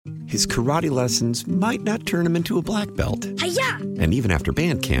his karate lessons might not turn him into a black belt. Hi-ya! And even after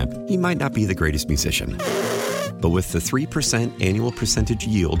band camp, he might not be the greatest musician. But with the 3% annual percentage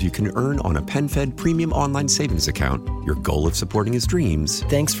yield you can earn on a PenFed premium online savings account, your goal of supporting his dreams...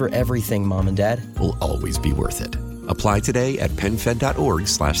 Thanks for everything, Mom and Dad. ...will always be worth it. Apply today at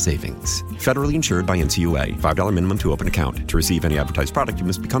PenFed.org/savings. Federally insured by NCUA. $5 minimum to open account. To receive any advertised product, you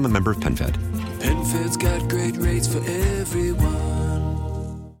must become a member of PenFed. PenFed's got great rates for everyone.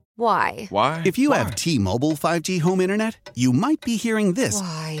 Why? Why? If you have T-Mobile 5G home internet, you might be hearing this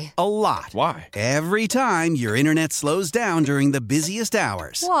Why? a lot. Why? Every time your internet slows down during the busiest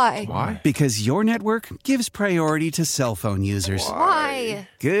hours. Why? Why? Because your network gives priority to cell phone users. Why?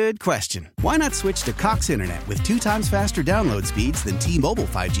 Good question. Why not switch to Cox Internet with 2 times faster download speeds than T-Mobile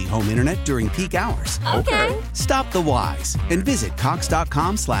 5G home internet during peak hours? Okay. Stop the whys and visit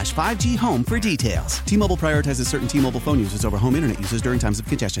cox.com/5G home for details. T-Mobile prioritizes certain T-Mobile phone users over home internet users during times of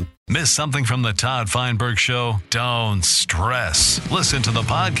congestion. Miss something from the Todd Feinberg Show? Don't stress. Listen to the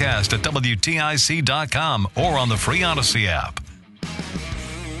podcast at WTIC.com or on the free Odyssey app.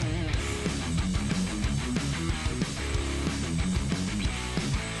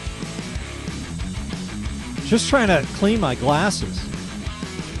 Just trying to clean my glasses.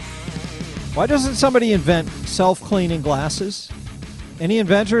 Why doesn't somebody invent self-cleaning glasses? Any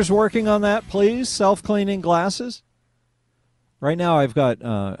inventors working on that, please? Self-cleaning glasses? Right now, I've got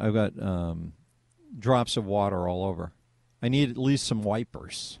drops of water all over. I need at least some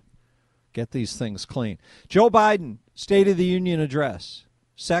wipers. Get these things clean. Joe Biden, State of the Union address.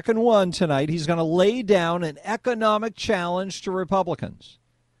 Second one tonight. He's going to lay down an economic challenge to Republicans.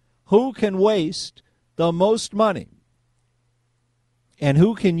 Who can waste the most money? And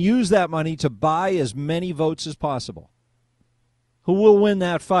who can use that money to buy as many votes as possible? Who will win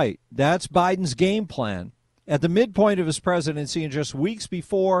that fight? That's Biden's game plan. At the midpoint of his presidency and just weeks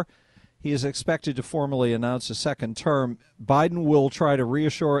before he is expected to formally announce a second term, Biden will try to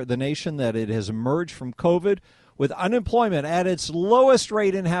reassure the nation that it has emerged from COVID with unemployment at its lowest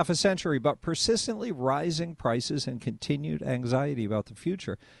rate in half a century, but persistently rising prices and continued anxiety about the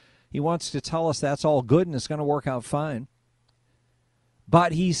future. He wants to tell us that's all good and it's going to work out fine.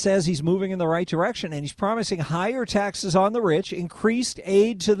 But he says he's moving in the right direction, and he's promising higher taxes on the rich, increased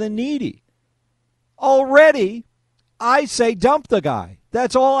aid to the needy. Already, I say dump the guy.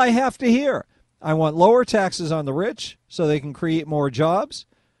 That's all I have to hear. I want lower taxes on the rich so they can create more jobs.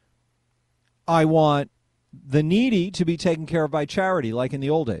 I want the needy to be taken care of by charity, like in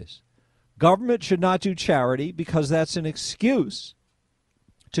the old days. Government should not do charity because that's an excuse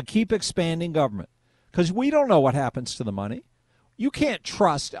to keep expanding government, because we don't know what happens to the money. You can't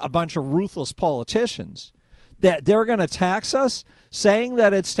trust a bunch of ruthless politicians that they're going to tax us saying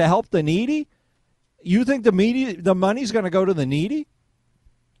that it's to help the needy. You think the money's going to go to the needy?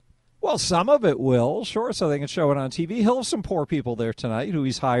 Well, some of it will, sure, so they can show it on TV. He'll have some poor people there tonight who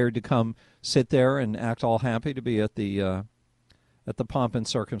he's hired to come sit there and act all happy to be at the pomp and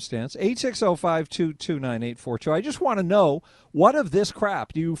circumstance. 860-522-9842. I just want to know, what of this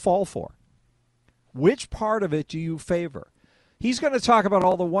crap do you fall for? Which part of it do you favor? He's going to talk about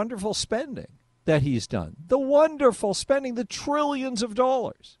all the wonderful spending that he's done, the wonderful spending, the trillions of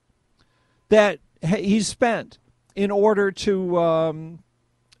dollars that he's spent in order to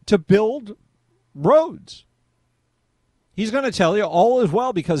build roads. He's going to tell you all is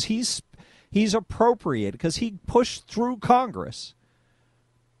well because he's appropriated, because he pushed through Congress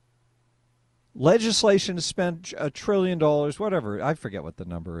legislation to spend $1 trillion, whatever, I forget what the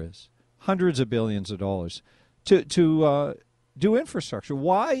number is, hundreds of billions of dollars to do infrastructure.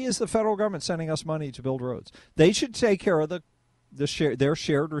 Why is the federal government sending us money to build roads? They should take care of their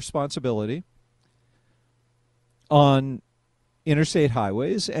shared responsibility on interstate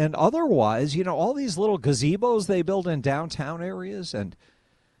highways, and otherwise, all these little gazebos they build in downtown areas and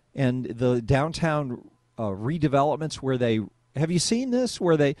the downtown redevelopments where have you seen this,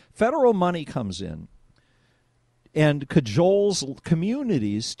 where federal money comes in and cajoles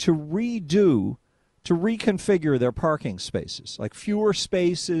communities to reconfigure their parking spaces, like fewer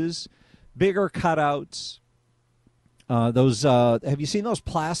spaces, bigger cutouts. Have you seen those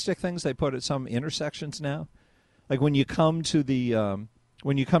plastic things they put at some intersections now? Like when you come to the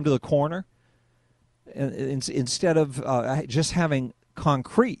corner, instead of just having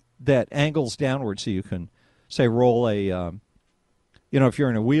concrete that angles downward, so you can say roll if you're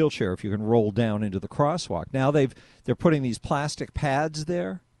in a wheelchair, if you can roll down into the crosswalk. Now they're putting these plastic pads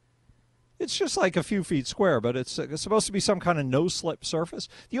there. It's just like a few feet square, but it's supposed to be some kind of no-slip surface.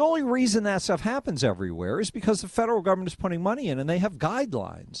 The only reason that stuff happens everywhere is because the federal government is putting money in, and they have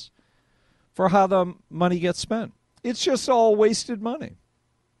guidelines for how the money gets spent. It's just all wasted money.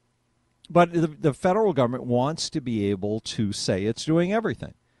 But the federal government wants to be able to say it's doing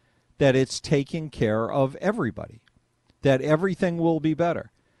everything, that it's taking care of everybody, that everything will be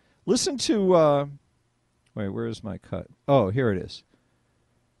better. Listen to, wait, where is my cut? Oh, here it is.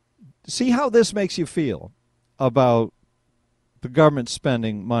 See how this makes you feel about the government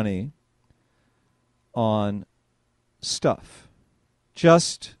spending money on stuff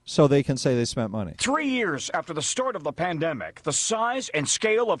just so they can say they spent money. 3 years after the start of the pandemic, the size and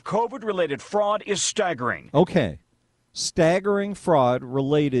scale of COVID-related fraud is staggering. Okay. Staggering fraud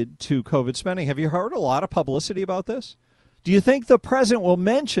related to COVID spending. Have you heard a lot of publicity about this? Do you think the president will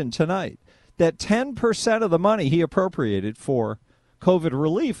mention tonight that 10% of the money he appropriated for COVID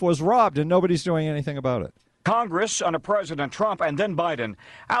relief was robbed and nobody's doing anything about it? Congress, under President Trump and then Biden,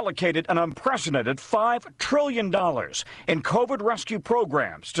 allocated an unprecedented $5 trillion in COVID rescue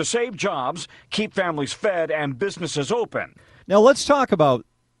programs to save jobs, keep families fed, and businesses open. Now let's talk about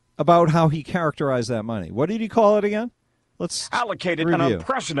how he characterized that money. What did he call it again? Let's allocated review. An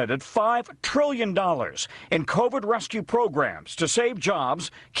unprecedented $5 trillion in COVID rescue programs to save jobs,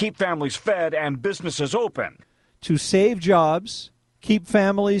 keep families fed, and businesses open. To save jobs, keep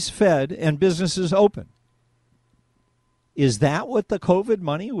families fed, and businesses open. Is that what the COVID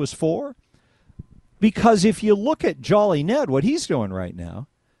money was for? Because if you look at Jolly Ned, what he's doing right now,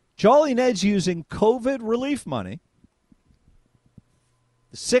 Jolly Ned's using COVID relief money,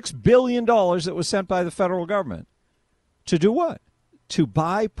 $6 billion that was sent by the federal government, to do what? To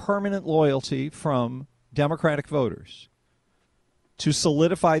buy permanent loyalty from Democratic voters, to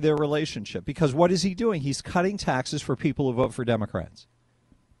solidify their relationship. Because what is he doing? He's cutting taxes for people who vote for Democrats.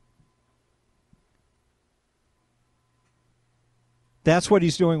 That's what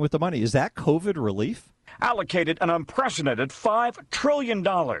he's doing with the money. Is that COVID relief? Allocated an unprecedented $5 trillion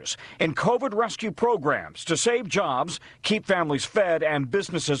in COVID rescue programs to save jobs, keep families fed, and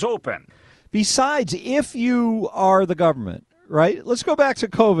businesses open. Besides, if you are the government, right? Let's go back to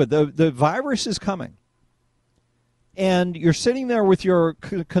COVID. The virus is coming. And you're sitting there with your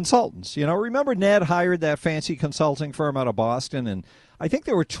consultants. You know, remember Ned hired that fancy consulting firm out of Boston? And I think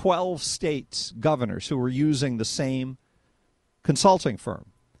there were 12 states' governors who were using the same consulting firm,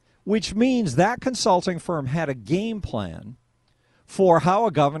 which means that consulting firm had a game plan for how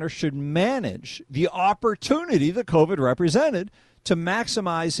a governor should manage the opportunity that COVID represented to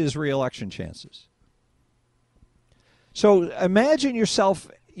maximize his reelection chances. So imagine yourself,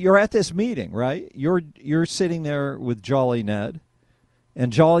 you're at this meeting, right? You're sitting there with Jolly Ned,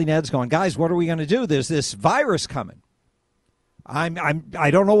 and Jolly Ned's going, guys, what are we going to do? There's this virus coming. I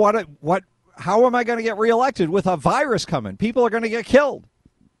don't know how am I going to get reelected with a virus coming? People are going to get killed.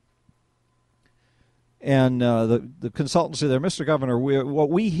 And the consultants are there, Mr. Governor, what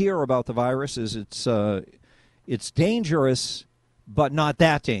we hear about the virus is it's dangerous, but not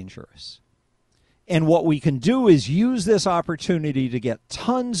that dangerous. And what we can do is use this opportunity to get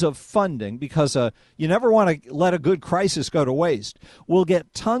tons of funding, because you never want to let a good crisis go to waste. We'll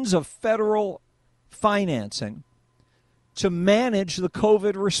get tons of federal financing to manage the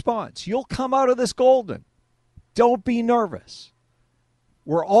COVID response. You'll come out of this golden. Don't be nervous.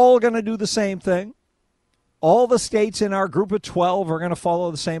 We're all going to do the same thing. All the states in our group of 12 are going to follow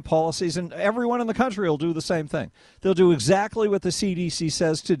the same policies, and everyone in the country will do the same thing. They'll do exactly what the CDC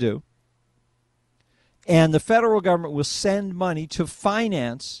says to do. And the federal government will send money to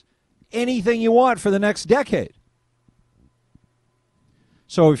finance anything you want for the next decade.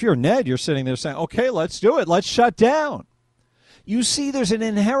 So if you're Ned, you're sitting there saying, okay, let's do it. Let's shut down. You see, there's an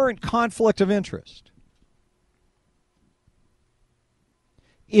inherent conflict of interest.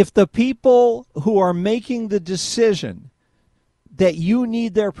 If the people who are making the decision that you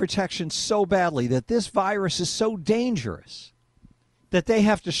need their protection so badly, that this virus is so dangerous, that they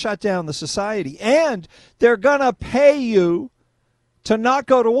have to shut down the society, and they're going to pay you to not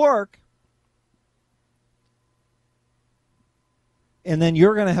go to work, and then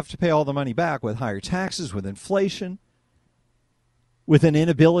you're going to have to pay all the money back with higher taxes, with inflation, with an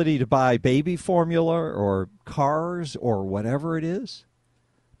inability to buy baby formula or cars or whatever it is,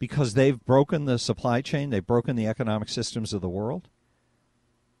 because they've broken the supply chain, they've broken the economic systems of the world.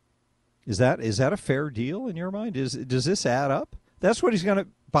 Is that a fair deal in your mind? Does this add up? That's what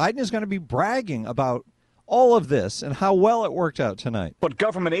Biden is going to be bragging about, all of this and how well it worked out tonight. But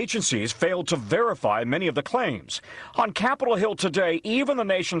government agencies failed to verify many of the claims. On Capitol Hill today, even the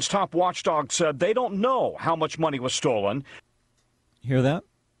nation's top watchdog said they don't know how much money was stolen. Hear that?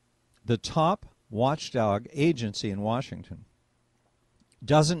 The top watchdog agency in Washington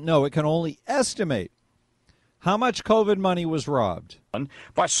doesn't know. It can only estimate how much COVID money was robbed.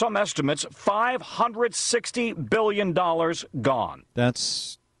 By some estimates, $560 billion gone.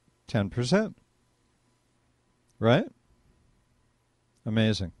 That's 10%. Right?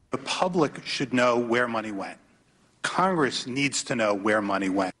 Amazing. The public should know where money went. Congress needs to know where money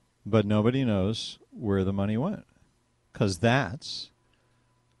went. But nobody knows where the money went, because that's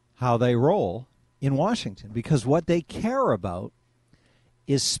how they roll in Washington, because what they care about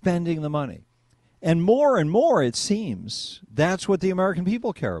is spending the money. And more, it seems, that's what the American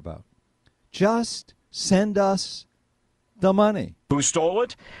people care about. Just send us the money. Who stole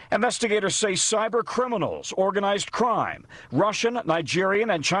it? Investigators say cyber criminals, organized crime, Russian,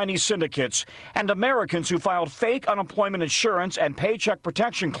 Nigerian, and Chinese syndicates, and Americans who filed fake unemployment insurance and paycheck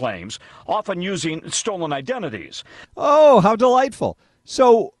protection claims, often using stolen identities. Oh, how delightful.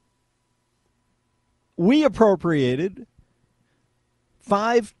 So we appropriated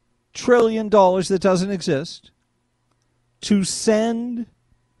 $5 trillion that doesn't exist to send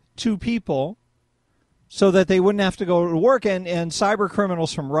to people so that they wouldn't have to go to work. And cyber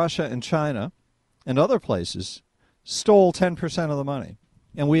criminals from Russia and China and other places stole 10% of the money,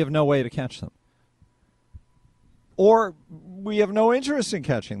 and we have no way to catch them. Or we have no interest in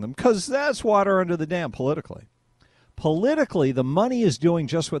catching them, because that's water under the dam politically. Politically, the money is doing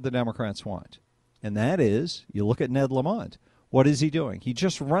just what the Democrats want, and that is, you look at Ned Lamont. What is he doing? He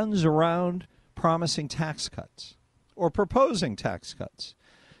just runs around promising tax cuts or proposing tax cuts.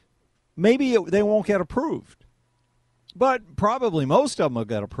 Maybe they won't get approved, but probably most of them will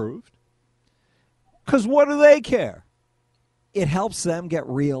get approved. Because what do they care? It helps them get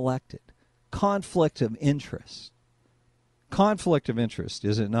reelected. Conflict of interest. Conflict of interest,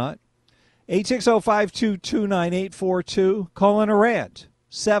 is it not? 860-522-9842. Call in a rant.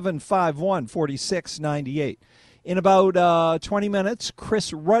 751-4698. In about 20 minutes,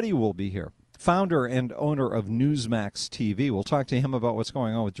 Chris Ruddy will be here, founder and owner of Newsmax TV. We'll talk to him about what's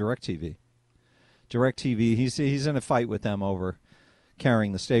going on with DirecTV. DirecTV, he's in a fight with them over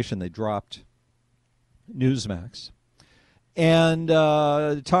carrying the station. They dropped Newsmax. And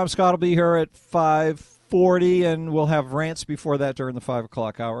Tom Scott will be here at 5:40, and we'll have rants before that during the 5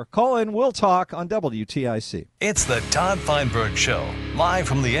 o'clock hour. Call in, we'll talk on WTIC. It's the Todd Feinberg Show, live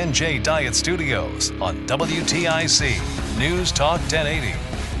from the NJ Diet Studios on WTIC News Talk 1080.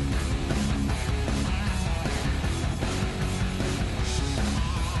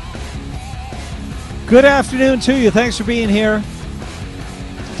 Good afternoon to you. Thanks for being here.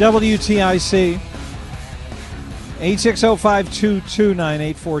 WTIC.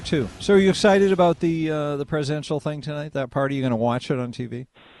 860-522-9842. So are you excited about the presidential thing tonight, that party? You going to watch it on TV?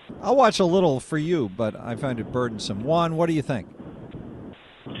 I'll watch a little for you, but I find it burdensome. Juan, what do you think?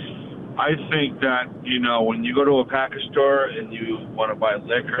 I think that, when you go to a package store and you want to buy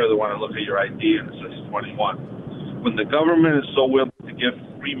liquor, they want to look at your ID and it says 21. When the government is so willing to give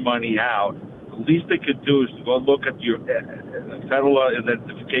free money out, the least they could do is to go look at your federal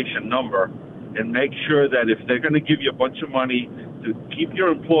identification number and make sure that if they're going to give you a bunch of money to keep your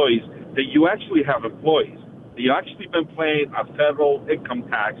employees, that you actually have employees. That you actually been paying a federal income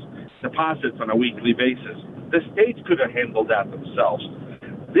tax deposits on a weekly basis. The states could have handled that themselves.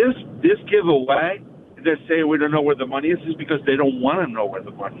 This giveaway, they're saying we don't know where the money is because they don't want to know where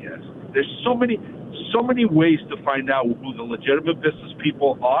the money is. There's so many ways to find out who the legitimate business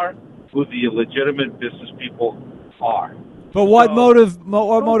people are, who the illegitimate business people are. But what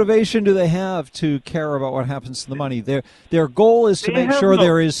motivation do they have to care about what happens to the money? Their goal is to make sure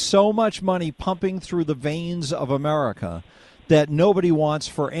there is so much money pumping through the veins of America that nobody wants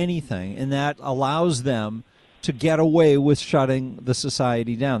for anything, and that allows them to get away with shutting the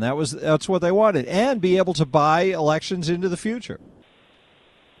society down. That's what they wanted, and be able to buy elections into the future.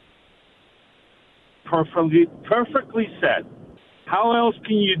 Perfectly said. How else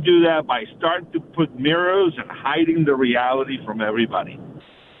can you do that by starting to put mirrors and hiding the reality from everybody?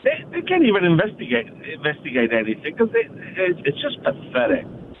 They can't even investigate anything because it's just pathetic.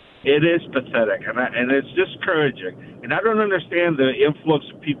 It is pathetic, and it's discouraging. And I don't understand the influx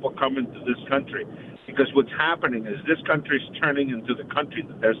of people coming to this country, because what's happening is this country is turning into the country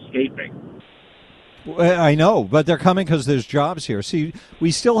that they're escaping. I know, but they're coming because there's jobs here. See,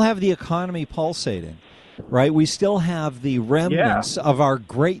 we still have the economy pulsating. Right? We still have the remnants of our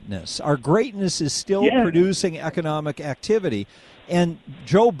greatness. Our greatness is still producing economic activity. And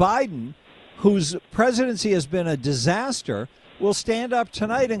Joe Biden, whose presidency has been a disaster, will stand up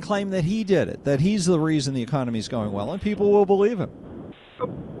tonight and claim that he did it, that he's the reason the economy is going well, and people will believe him.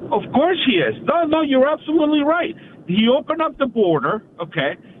 Of course he is. No, you're absolutely right. He opened up the border,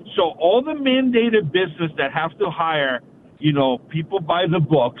 okay? So all the mandated business that have to hire people by the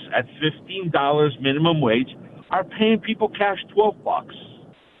books at $15 minimum wage are paying people cash $12.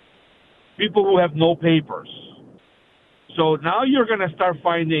 People who have no papers. So now you're going to start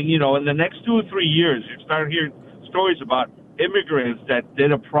finding, in the next 2 or 3 years, you start hearing stories about immigrants that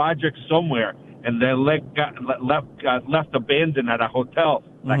did a project somewhere and then got left abandoned at a hotel,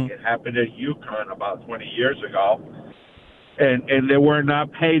 like it happened in Yukon about 20 years ago, and they were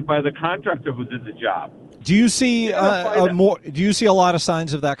not paid by the contractor who did the job. Do you see Do you see a lot of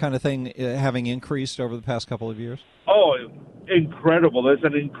signs of that kind of thing having increased over the past couple of years? Oh, incredible! There's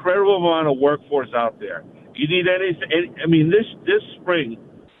an incredible amount of workforce out there. You need this spring,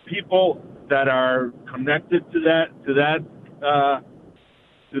 people that are connected to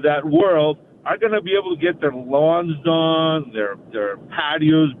that world are going to be able to get their lawns done, their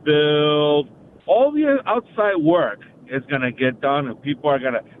patios built, all the outside work is going to get done, and people are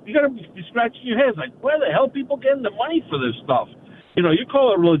going to, you got to be scratching your heads like, where the hell people getting the money for this stuff? You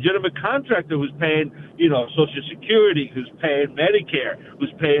call it a legitimate contractor who's paying, Social Security, who's paying Medicare,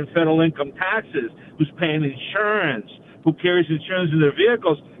 who's paying federal income taxes, who's paying insurance, who carries insurance in their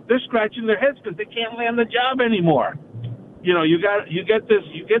vehicles. They're scratching their heads because they can't land the job anymore. You get this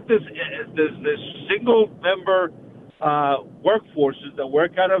single member workforces that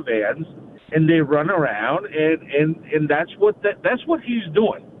work out of vans, and they run around, and that's what he's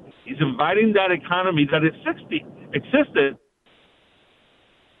doing. He's inviting that economy that existed.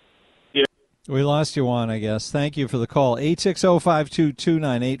 We lost you, Juan, I guess. Thank you for the call.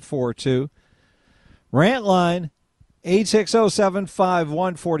 860-522-9842. Rant line,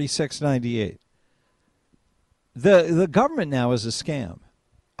 860-751-4698. The government now is a scam.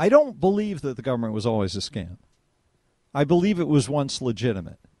 I don't believe that the government was always a scam. I believe it was once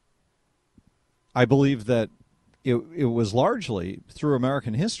legitimate. I believe that it was largely, through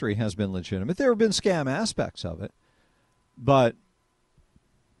American history, has been legitimate. There have been scam aspects of it. But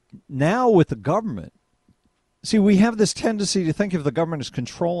now with the government, see, we have this tendency to think if the government is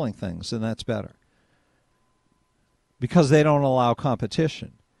controlling things, then that's better, because they don't allow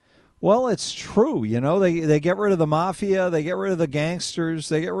competition. Well, it's true. They get rid of the mafia, they get rid of the gangsters,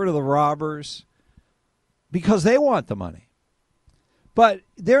 they get rid of the robbers because they want the money. But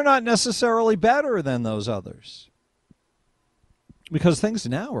they're not necessarily better than those others, because things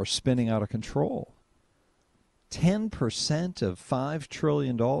now are spinning out of control. 10% of $5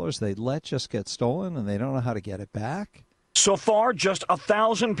 trillion they let just get stolen, and they don't know how to get it back. So far, just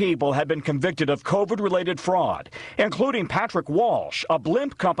 1,000 people have been convicted of COVID-related fraud, including Patrick Walsh, a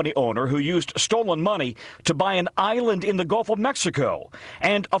blimp company owner who used stolen money to buy an island in the Gulf of Mexico,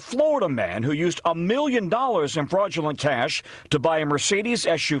 and a Florida man who used $1 million in fraudulent cash to buy a Mercedes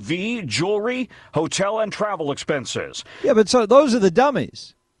SUV, jewelry, hotel, and travel expenses. Yeah, but so those are the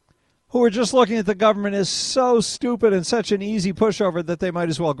dummies who are just looking at the government as so stupid and such an easy pushover that they might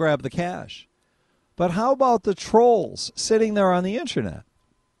as well grab the cash. But how about the trolls sitting there on the internet,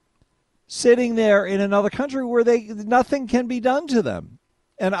 sitting there in another country where nothing can be done to them?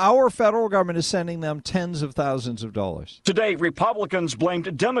 And our federal government is sending them tens of thousands of dollars. Today, Republicans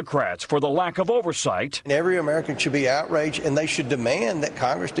blamed Democrats for the lack of oversight. Every American should be outraged, and they should demand that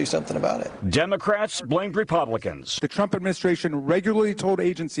Congress do something about it. Democrats blamed Republicans. The Trump administration regularly told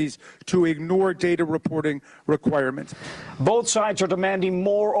agencies to ignore data reporting requirements. Both sides are demanding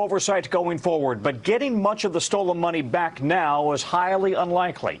more oversight going forward, but getting much of the stolen money back now is highly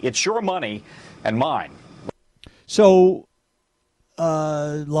unlikely. It's your money and mine. So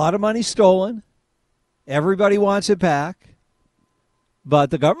a lot of money stolen. Everybody wants it back.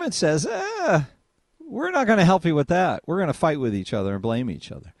 But the government says, we're not going to help you with that. We're going to fight with each other and blame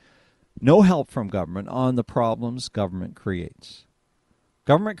each other. No help from government on the problems government creates.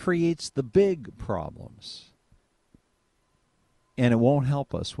 Government creates the big problems. And it won't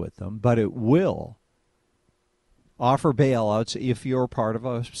help us with them, but it will offer bailouts if you're part of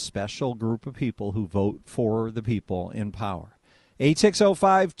a special group of people who vote for the people in power.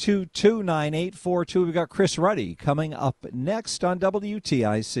 860-522-9842. We've got Chris Ruddy coming up next on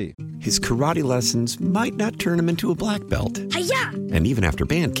WTIC. His karate lessons might not turn him into a black belt. Hi-ya! And even after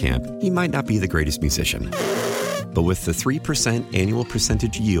band camp, he might not be the greatest musician. But with the 3% annual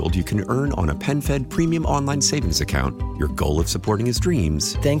percentage yield you can earn on a PenFed premium online savings account, your goal of supporting his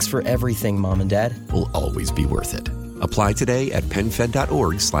dreams... Thanks for everything, Mom and Dad. ...will always be worth it. Apply today at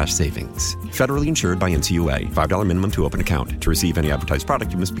PenFed.org/savings. Federally insured by NCUA. $5 minimum to open account. To receive any advertised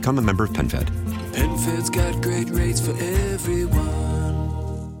product, you must become a member of PenFed. PenFed's got great rates for everyone.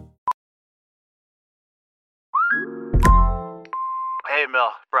 Hey,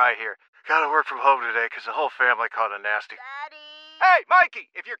 Mel. Bri here. Gotta work from home today because the whole family caught a nasty... Daddy! Hey, Mikey!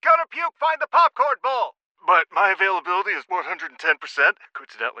 If you're gonna puke, find the popcorn bowl! But my availability is 110%.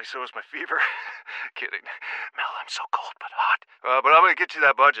 Coincidentally, so is my fever. Kidding. Mel, I'm so cold but hot. But I'm going to get you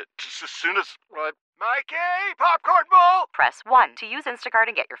that budget just as soon as I Mikey, popcorn bowl! Press 1 to use Instacart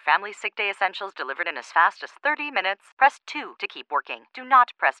and get your family's sick day essentials delivered in as fast as 30 minutes. Press 2 to keep working. Do not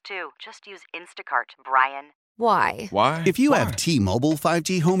press 2. Just use Instacart, Brian. Why? Why? If you have T-Mobile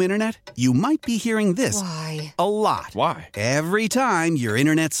 5G home internet, you might be hearing this Why? a lot. Why? Every time your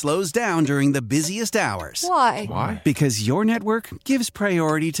internet slows down during the busiest hours. Why? Why? Because your network gives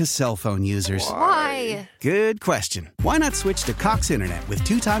priority to cell phone users. Why? Good question. Why not switch to Cox Internet with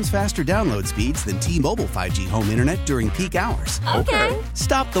 2 times faster download speeds than T-Mobile 5G home internet during peak hours? Okay.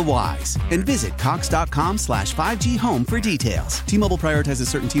 Stop the whys and visit cox.com/5G home for details. T-Mobile prioritizes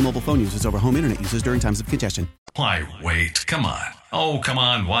certain T-Mobile phone users over home internet users during times of congestion. Why wait? Come on. Oh, come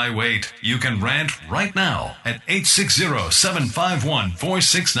on. Why wait? You can rant right now at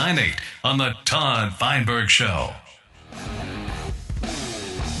 860-751-4698 on the Todd Feinberg Show.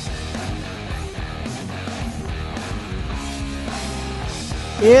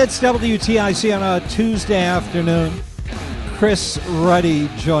 It's WTIC on a Tuesday afternoon. Chris Ruddy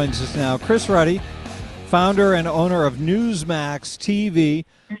joins us now. Chris Ruddy, founder and owner of Newsmax TV,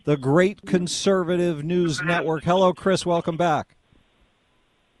 the great conservative news network. Hello, Chris. Welcome back.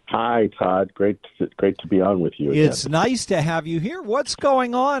 Hi, Todd. Great to be on with you again. It's nice to have you here. What's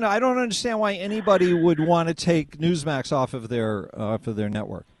going on? I don't understand why anybody would want to take Newsmax off of their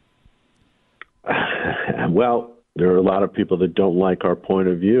network. Well, there are a lot of people that don't like our point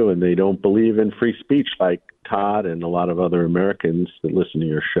of view, and they don't believe in free speech like Todd and a lot of other Americans that listen to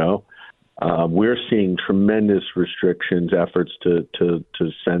your show. We're seeing tremendous restrictions, efforts to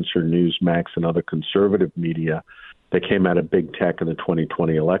censor Newsmax and other conservative media that came out of big tech in the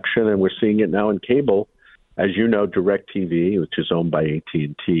 2020 election, and we're seeing it now in cable. As you know, DirecTV, which is owned by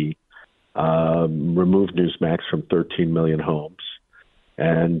AT&T, removed Newsmax from 13 million homes.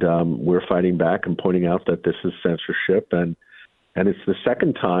 And we're fighting back and pointing out that this is censorship. And it's the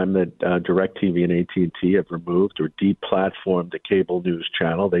second time that DirecTV and AT&T have removed or deplatformed the cable news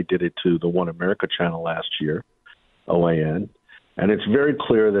channel. They did it to the One America channel last year, OAN. And it's very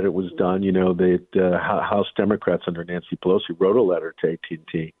clear that it was done. You know, the House Democrats under Nancy Pelosi wrote a letter to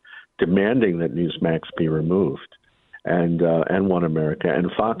AT&T demanding that Newsmax be removed, and One America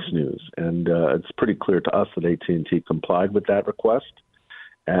and Fox News. And it's pretty clear to us that AT&T complied with that request.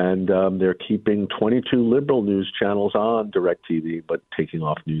 And they're keeping 22 liberal news channels on DirecTV, but taking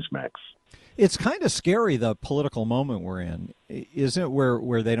off Newsmax. It's kind of scary, the political moment we're in, isn't it,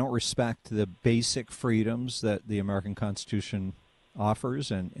 where they don't respect the basic freedoms that the American Constitution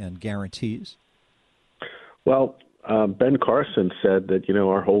offers and guarantees? Well, Ben Carson said that, you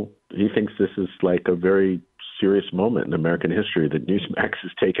know, he thinks this is like a very serious moment in American history, that Newsmax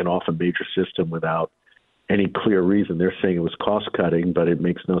has taken off a major system without any clear reason. They're saying it was cost-cutting, but it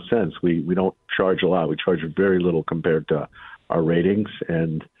makes no sense. We don't charge a lot. We charge very little compared to our ratings,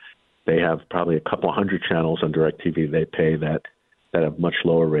 and they have probably a couple hundred channels on DirecTV they pay that have much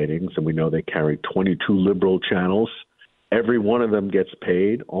lower ratings, and we know they carry 22 liberal channels. Every one of them gets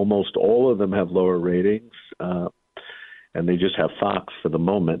paid. Almost all of them have lower ratings, and they just have Fox for the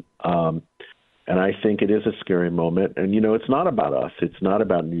moment. And I think it is a scary moment. And, you know, it's not about us. It's not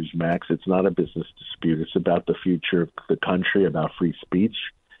about Newsmax. It's not a business dispute. It's about the future of the country, about free speech.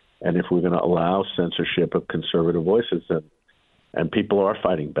 And if we're going to allow censorship of conservative voices, and people are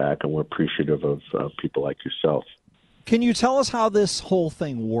fighting back, and we're appreciative of people like yourself. Can you tell us how this whole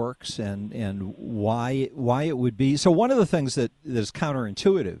thing works and why it would be? So one of the things that is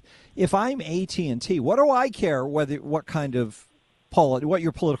counterintuitive, if I'm AT&T, what do I care what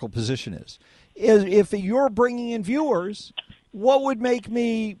your political position is? If you're bringing in viewers, what would make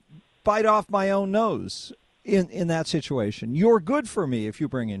me bite off my own nose in that situation? You're good for me if you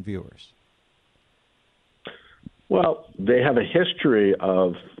bring in viewers. Well, they have a history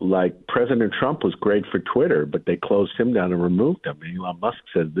of, like, President Trump was great for Twitter, but they closed him down and removed him. And Elon Musk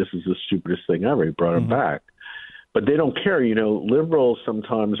said, this is the stupidest thing ever. He brought him back. But they don't care. You know, liberals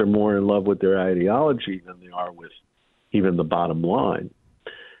sometimes are more in love with their ideology than they are with even the bottom line.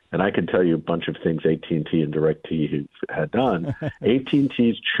 And I can tell you a bunch of things AT&T and DirecTV had done.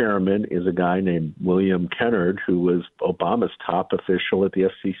 AT&T's chairman is a guy named William Kennard, who was Obama's top official at the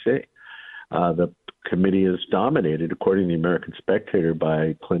FCC. The committee is dominated, according to the American Spectator,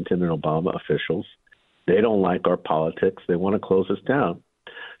 by Clinton and Obama officials. They don't like our politics. They want to close us down.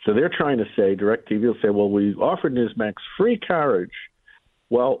 So they're trying to say, DirecTV will say, well, we offered Newsmax free carriage.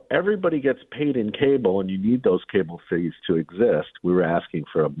 Well, everybody gets paid in cable, and you need those cable fees to exist. We were asking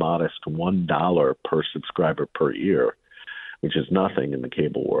for a modest $1 per subscriber per year, which is nothing in the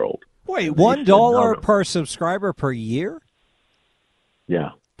cable world. Wait, $1 per subscriber per year?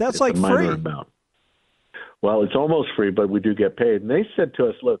 Yeah. That's it's like a minor free. Amount. Well, it's almost free, but we do get paid. And they said to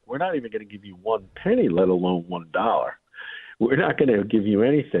us, look, we're not even going to give you 1 penny, let alone $1. We're not going to give you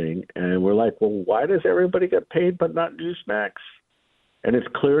anything. And we're like, well, why does everybody get paid but not Newsmax? And it's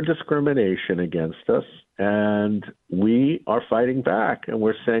clear discrimination against us. And we are fighting back. And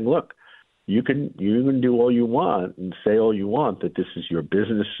we're saying, look, you can do all you want and say all you want that this is your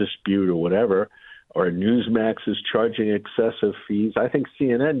business dispute or whatever, or Newsmax is charging excessive fees. I think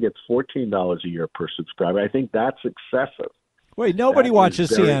CNN gets $14 a year per subscriber. I think that's excessive. Wait, nobody watches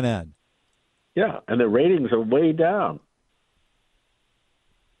CNN. Yeah, and the ratings are way down.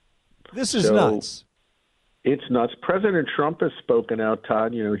 This is nuts. It's nuts. President Trump has spoken out,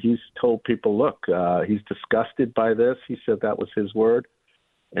 Todd. You know, he's told people, look, he's disgusted by this. He said that was his word.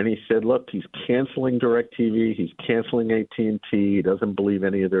 And he said, look, he's canceling DirecTV. He's canceling AT&T. He doesn't believe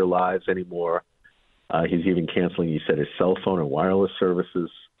any of their lies anymore. He's even canceling, he said, his cell phone and wireless services.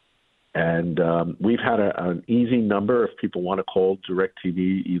 And we've had an easy number. If people want to call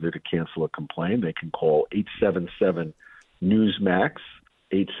DirecTV either to cancel or complain, they can call 877-NEWSMAX,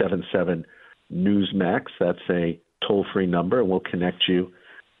 877-NEWSMAX. That's a toll-free number, and we'll connect you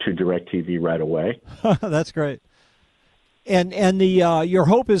to DirecTV right away. That's great. And your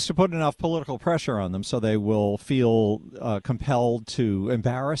hope is to put enough political pressure on them so they will feel compelled to,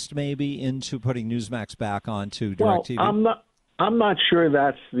 embarrassed maybe, into putting Newsmax back onto DirecTV? Well, I'm not sure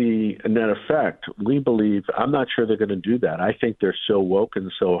that's the net effect. I'm not sure they're going to do that. I think they're so woke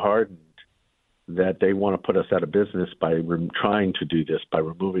and so hardened that they want to put us out of business by trying to do this, by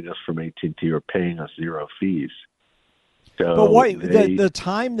removing us from AT&T or paying us zero fees. So but what the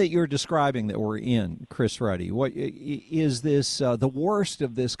time that you're describing that we're in, Chris Ruddy, what is this the worst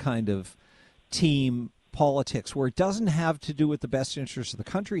of this kind of team politics, where it doesn't have to do with the best interests of the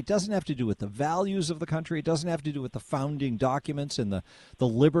country, it doesn't have to do with the values of the country, it doesn't have to do with the founding documents and the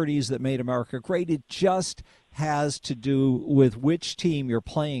liberties that made America great. It just has to do with which team you're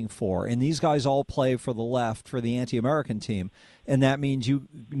playing for. And these guys all play for the left, for the anti-American team, and that means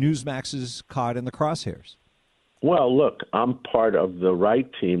Newsmax is caught in the crosshairs. Well, look, I'm part of the right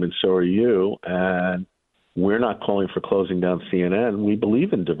team, and so are you, and we're not calling for closing down CNN. We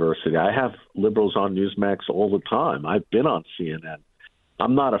believe in diversity. I have liberals on Newsmax all the time. I've been on CNN.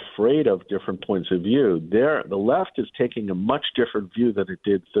 I'm not afraid of different points of view. The left is taking a much different view than it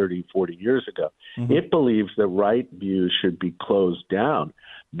did 30, 40 years ago. Mm-hmm. It believes that right views should be closed down.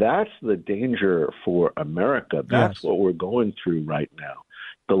 That's the danger for America. That's what we're going through right now.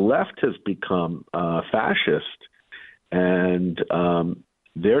 The left has become fascist. And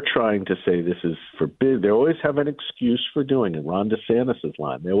they're trying to say this is forbidden. They always have an excuse for doing it. Ron DeSantis'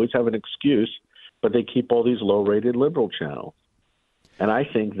 line. They always have an excuse, but they keep all these low-rated liberal channels. And I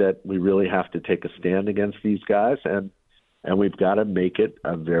think that we really have to take a stand against these guys, and we've got to make it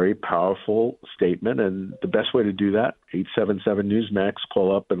a very powerful statement. And the best way to do that, 877-NEWSMAX,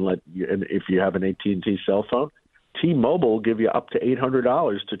 call up and if you have an AT&T cell phone, T-Mobile will give you up to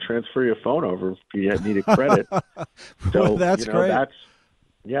 $800 to transfer your phone over if you need a credit. So well, that's great.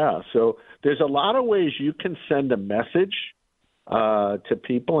 So there's a lot of ways you can send a message to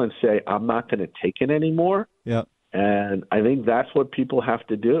people and say, I'm not going to take it anymore. Yeah. And I think that's what people have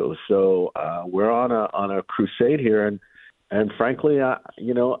to do. So we're on a crusade here, and frankly,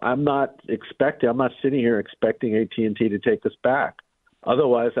 I'm not sitting here expecting AT&T to take us back.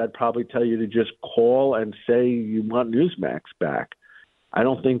 Otherwise, I'd probably tell you to just call and say you want Newsmax back. I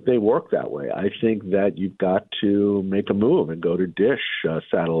don't think they work that way. I think that you've got to make a move and go to Dish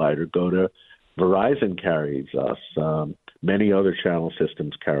satellite or go to Verizon carries us. Many other channel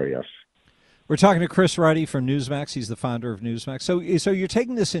systems carry us. We're talking to Chris Ruddy from Newsmax. He's the founder of Newsmax. So you're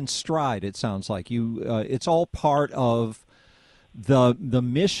taking this in stride, it sounds like. It's all part of the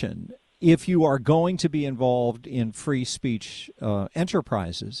mission. If you are going to be involved in free speech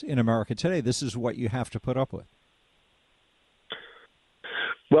enterprises in America today, this is what you have to put up with.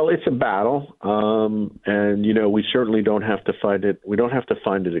 Well, it's a battle, and we certainly don't have to find it. We don't have to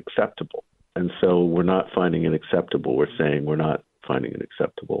find it acceptable, and so we're not finding it acceptable. We're saying we're not finding it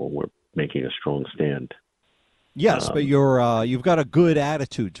acceptable. We're making a strong stand. Yes, but you've got a good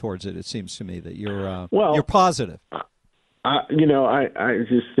attitude towards it. It seems to me that you're positive. I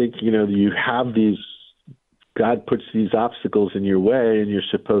just think, you have these, God puts these obstacles in your way and you're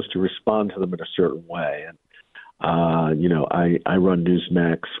supposed to respond to them in a certain way. And, I run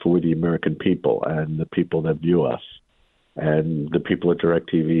Newsmax for the American people and the people that view us. And the people at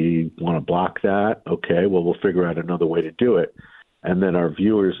DirecTV want to block that. Okay, well, we'll figure out another way to do it. And then our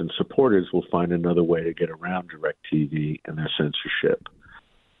viewers and supporters will find another way to get around DirecTV and their censorship.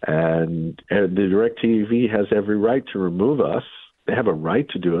 And the DirecTV has every right to remove us. They have a right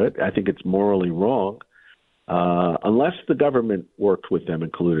to do it. I think it's morally wrong. Unless the government worked with them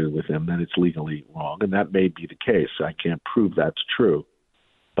and colluded with them, then it's legally wrong, and that may be the case. I can't prove that's true.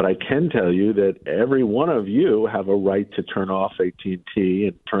 But I can tell you that every one of you have a right to turn off AT&T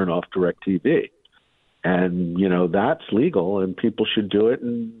and turn off DirecTV. And, that's legal, and people should do it,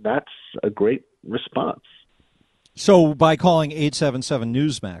 and that's a great response. So by calling 877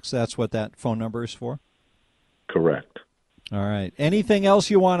 Newsmax, that's what that phone number is for? Correct. All right. Anything else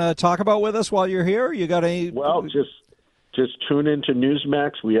you want to talk about with us while you're here? You got any? Well, just tune into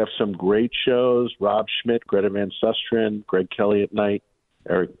Newsmax. We have some great shows. Rob Schmidt, Greta Van Susteren, Greg Kelly at night,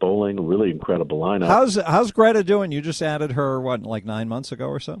 Eric Bolling, really incredible lineup. How's Greta doing? You just added her, like 9 months ago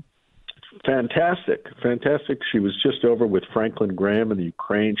or so? Fantastic. She was just over with Franklin Graham in the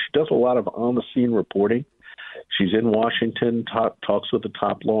Ukraine. She does a lot of on-the-scene reporting. She's in Washington, talks with the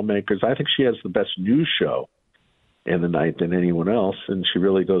top lawmakers. I think she has the best news show in the night than anyone else, and she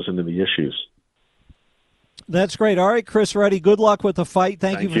really goes into the issues. That's great. All right, Chris Ruddy, good luck with the fight.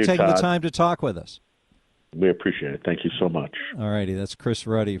 Thank you for taking Todd. the time to talk with us. We appreciate it. Thank you so much. All righty, that's Chris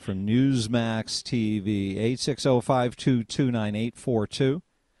Ruddy from Newsmax TV, 860-522-9842.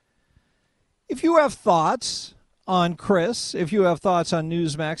 If you have thoughts on Chris, if you have thoughts on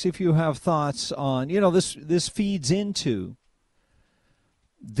Newsmax, if you have thoughts on, this feeds into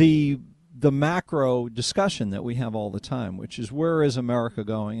the macro discussion that we have all the time, which is where is America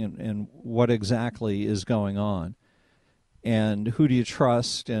going and what exactly is going on, and who do you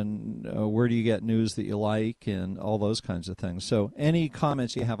trust, and where do you get news that you like, and all those kinds of things. So any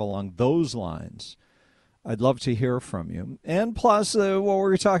comments you have along those lines, I'd love to hear from you. And plus, what we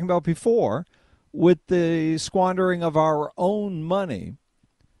were talking about before, with the squandering of our own money,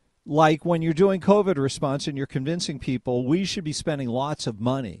 like when you're doing COVID response and you're convincing people we should be spending lots of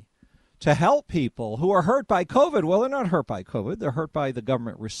money to help people who are hurt by COVID. Well, they're not hurt by COVID. They're hurt by the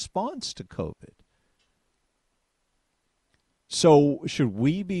government response to COVID. So should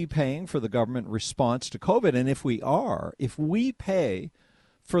we be paying for the government response to COVID? And if we are, if we pay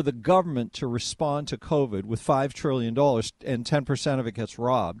for the government to respond to COVID with $5 trillion and 10% of it gets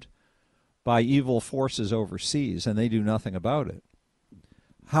robbed by evil forces overseas and they do nothing about it,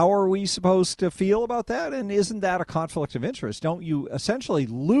 how are we supposed to feel about that? And isn't that a conflict of interest? Don't you essentially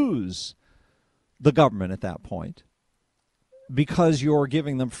lose the government at that point because you're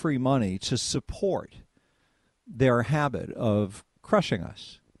giving them free money to support their habit of crushing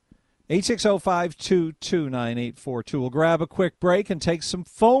us? 860-522-9842. We'll grab a quick break and take some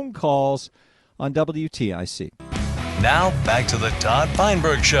phone calls on WTIC. Now back to the Todd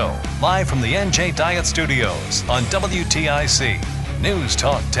Feinberg Show, live from the NJ Diet Studios on WTIC News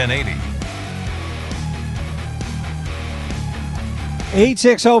Talk 1080.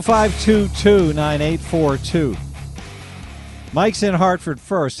 860-522-9842. Mike's in Hartford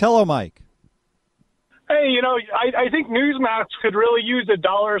first. Hello, Mike. Hey, I think Newsmax could really use a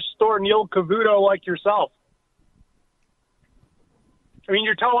dollar store Neil Cavuto like yourself. I mean,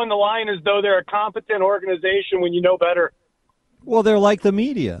 you're towing the line as though they're a competent organization when you know better. Well, they're like the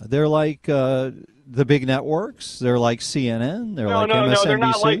media. They're like the big networks. They're like CNN. They're like MSNBC. No, they're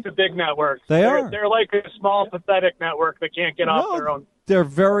not like the big networks. They're like a small, pathetic network that can't get off their own. They're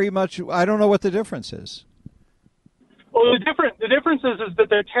very much. I don't know what the difference is. Well, the difference is that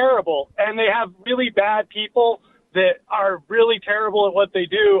they're terrible, and they have really bad people that are really terrible at what they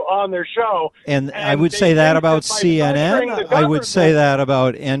do on their show. And I would say that about CNN. I would say that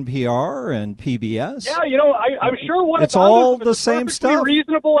about NPR and PBS. Yeah, I'm sure one it's of all others the same stuff.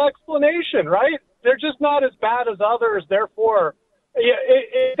 Reasonable explanation, right? They're just not as bad as others. Therefore,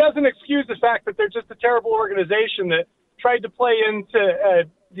 it doesn't excuse the fact that they're just a terrible organization that tried to play into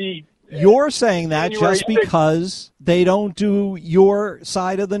the. You're saying that just because they don't do your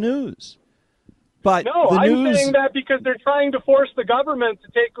side of the news. But no, I'm saying that because they're trying to force the government to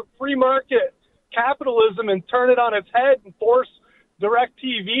take free market capitalism and turn it on its head and force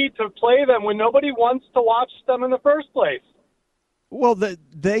DirecTV to play them when nobody wants to watch them in the first place. Well,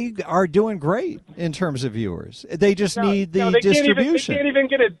 they are doing great in terms of viewers. They just need the distribution. They can't even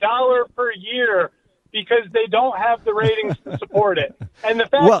get $1 per year because they don't have the ratings to support it. And the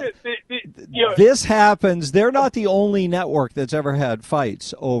fact that this happens, they're not the only network that's ever had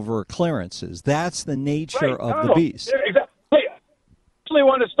fights over clearances. That's the nature of the beast. Exactly. I actually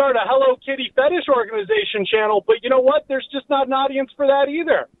want to start a Hello Kitty fetish organization channel, but you know what? There's just not an audience for that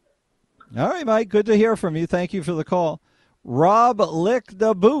either. All right, Mike. Good to hear from you. Thank you for the call. Rob Lick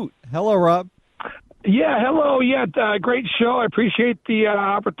the Boot. Hello, Rob. Yeah, hello. Yeah, great show. I appreciate the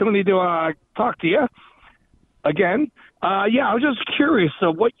opportunity to talk to you again. I was just curious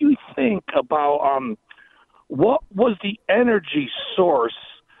what you think about what was the energy source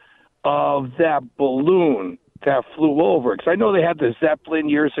of that balloon that flew over? Because I know they had the Zeppelin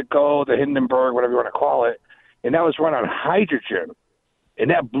years ago, the Hindenburg, whatever you want to call it, and that was run on hydrogen. And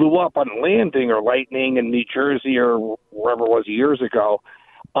that blew up on landing or lightning in New Jersey or wherever it was years ago.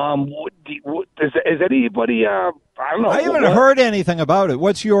 Is anybody, I don't know. I haven't heard anything about it.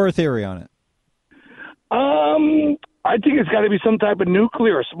 What's your theory on it? I think it's got to be some type of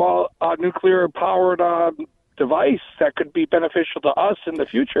small nuclear-powered device that could be beneficial to us in the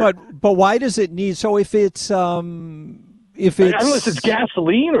future. But why does it need? So if it's unless it's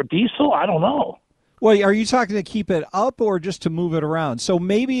gasoline or diesel, I don't know. Well, are you talking to keep it up or just to move it around? So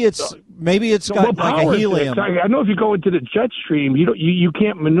maybe it's got like a helium. I know if you go into the jet stream, you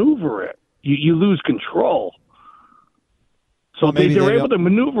can't maneuver it. You lose control. So well, they were able to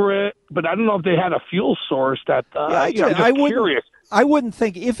maneuver it, but I don't know if they had a fuel source that. I'm curious. I wouldn't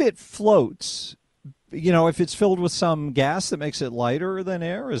think if it floats. If it's filled with some gas that makes it lighter than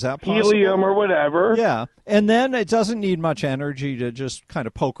air, is that possible? Helium or whatever. Yeah, and then it doesn't need much energy to just kind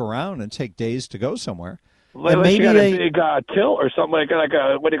of poke around and take days to go somewhere. Like maybe you got a big tilt or something like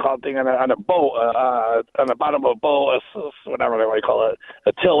a what do you call it thing on a boat on the bottom of a boat, whatever they want to call it,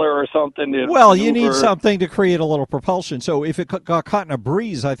 a tiller or something. Well, you need something to create a little propulsion. So if it got caught in a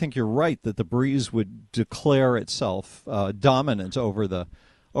breeze, I think you're right that the breeze would declare itself dominant over the.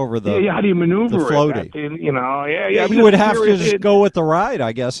 How do you maneuver the floating? You would have to just go with the ride,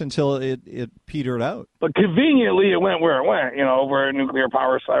 I guess, until it petered out. But conveniently, it went where it went. Over a nuclear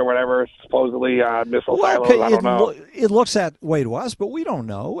power site or whatever, supposedly missile silos. I don't know. It looks that way to us, but we don't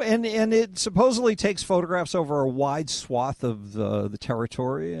know. And it supposedly takes photographs over a wide swath of the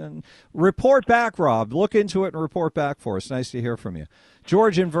territory. And report back, Rob. Look into it and report back for us. Nice to hear from you.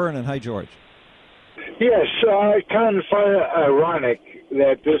 George in Vernon. Hi, George. Yes, I kind of find it ironic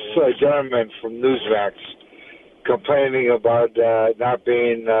that this gentleman from Newsmax complaining about not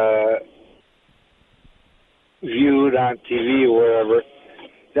being viewed on TV or whatever,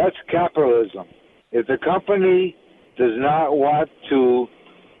 that's capitalism. If the company does not want to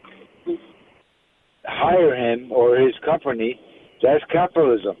hire him or his company, that's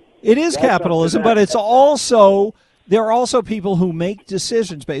capitalism. It is capitalism, but it's also... There are also people who make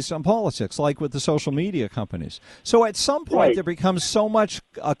decisions based on politics, like with the social media companies. So at some point, there becomes so much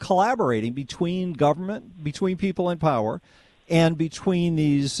collaborating between government, between people in power, and between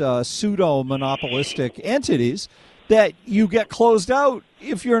these pseudo-monopolistic entities that you get closed out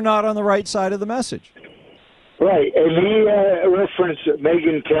if you're not on the right side of the message. Right. And he referenced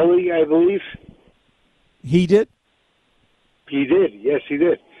Megyn Kelly, I believe. He did? He did. Yes, he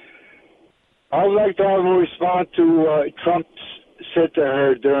did. I'd like to have him respond to Trump said to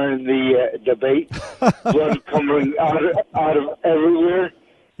her during the debate, blood coming out of everywhere.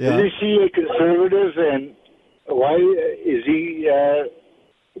 Yeah. Is he a conservative, and why is he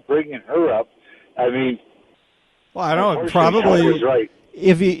bringing her up? I mean, well, I don't know. Probably, right.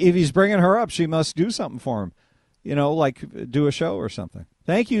 If he's bringing her up, she must do something for him. Like do a show or something.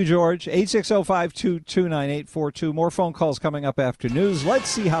 Thank you, George. 860-522-9842. More phone calls coming up after news. Let's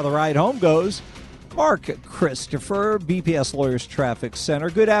see how the ride home goes. Mark Christopher, BPS Lawyers Traffic Center.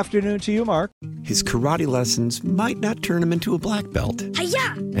 Good afternoon to you, Mark. His karate lessons might not turn him into a black belt.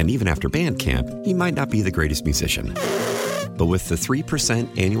 Hi-ya! And even after band camp, he might not be the greatest musician. But with the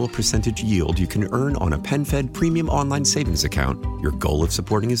 3% annual percentage yield you can earn on a PenFed premium online savings account, your goal of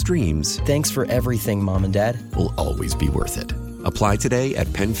supporting his dreams... Thanks for everything, Mom and Dad. ...will always be worth it. Apply today at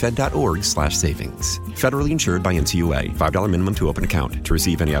PenFed.org/savings. Federally insured by NCUA. $5 minimum to open account. To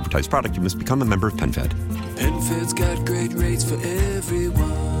receive any advertised product, you must become a member of PenFed. PenFed's got great rates for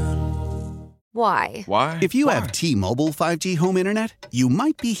everyone. Why? If you have T-Mobile 5G home internet, you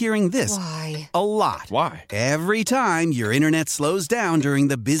might be hearing this Why? a lot. Why? Every time your internet slows down during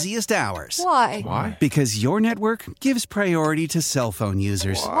the busiest hours. Why? Because your network gives priority to cell phone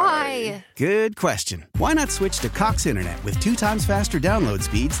users. Why? Good question. Why not switch to Cox Internet with 2 times faster download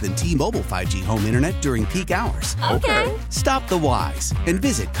speeds than T-Mobile 5G home internet during peak hours? Okay. Stop the whys and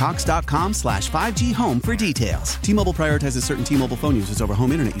visit cox.com/5G home for details. T-Mobile prioritizes certain T-Mobile phone users over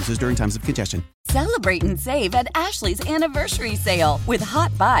home internet users during times of congestion. Celebrate and save at Ashley's Anniversary Sale. With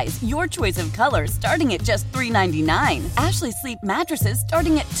Hot Buys, your choice of colors starting at just $3.99. Ashley Sleep mattresses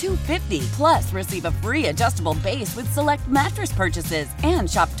starting at $2.50. Plus, receive a free adjustable base with select mattress purchases. And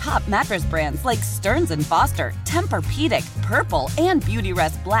shop top mattress brands like Stearns & Foster, Tempur-Pedic, Purple, and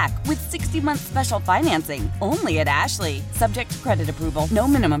Beautyrest Black with 60-month special financing. Only at Ashley. Subject to credit approval. No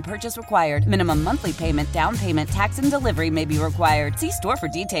minimum purchase required. Minimum monthly payment, down payment, tax, and delivery may be required. See store for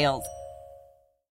details.